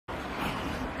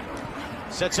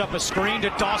Sets up a screen to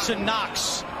Dawson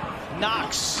Knox.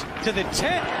 Knox to the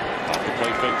 10. Off the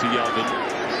play fake to Yeldon.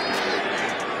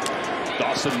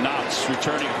 Dawson Knox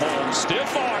returning home.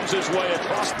 Stiff arms his way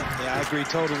across. Yeah, I agree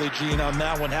totally, Gene, on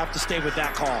that one. Have to stay with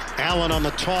that call. Allen on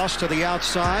the toss to the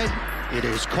outside. It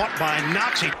is caught by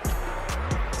Knox.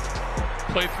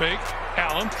 Play fake.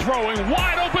 Allen throwing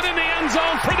wide open in the end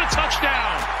zone for the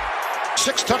touchdown.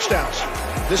 6 touchdowns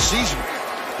this season.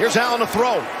 Here's Allen to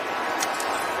throw.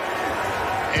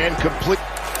 And complete.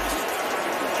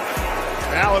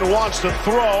 Allen wants to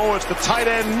throw. It's the tight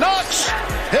end Knox.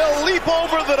 He'll leap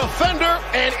over the defender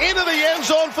and into the end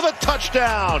zone for the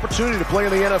touchdown. Opportunity to play in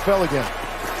the NFL again.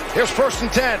 Here's 1st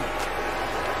and 10.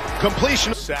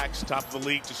 Completion. Sacks, top of the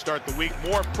league to start the week.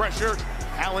 More pressure.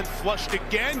 Allen flushed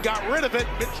again, got rid of it.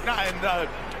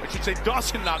 I should say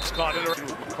Dawson Knox caught it.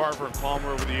 Carver and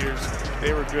Palmer over the years,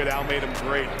 they were good. Al made them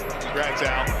great. Congrats,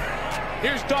 Al.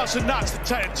 Here's Dawson Knox. A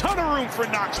ton of room for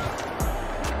Knox.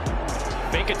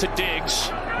 Fake it to Diggs.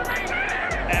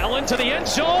 Allen to the end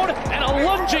zone, and a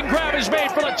lunging grab is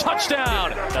made for the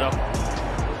touchdown.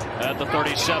 At the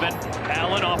 37,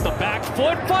 Allen off the back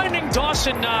foot, finding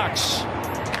Dawson Knox.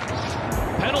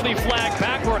 Penalty flag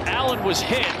back where Allen was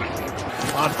hit.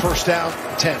 On 1st down,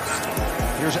 10.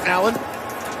 Here's Allen.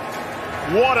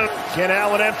 Can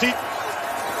Allen empty?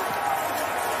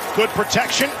 Good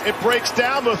protection. It breaks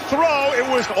down the throw. It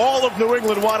was all of New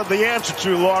England wanted the answer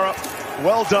to, Laura.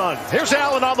 Well done. Here's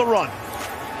Allen on the run.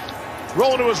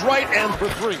 Rolling to his right and for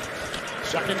 3.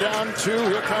 2nd down, 2.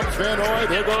 Here comes Van Noy.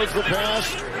 There goes the pass.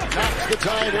 Knocks the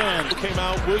tight end.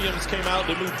 Williams came out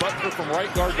to move Butler from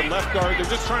right guard to left guard. They're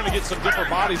just trying to get some different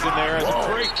bodies in there. It's a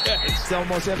great catch. It's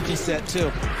almost empty set,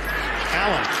 too.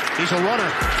 Allen, he's a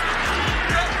runner.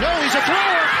 No, he's a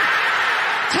thrower.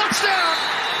 Touchdown.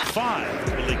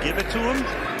 5. Will they give it to him?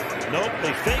 Nope,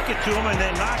 they fake it to him, and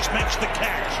then Knox makes the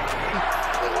catch.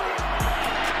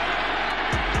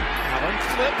 Allen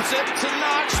flips it to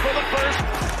Knox for the first.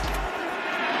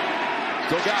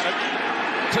 Still got it.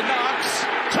 To Knox.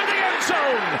 To the end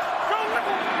zone.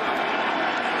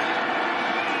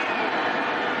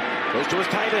 Goes to his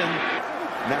tight end.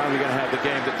 Now you're going to have the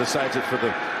game that decides it for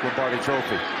the Lombardi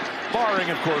Trophy. Barring,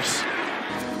 of course,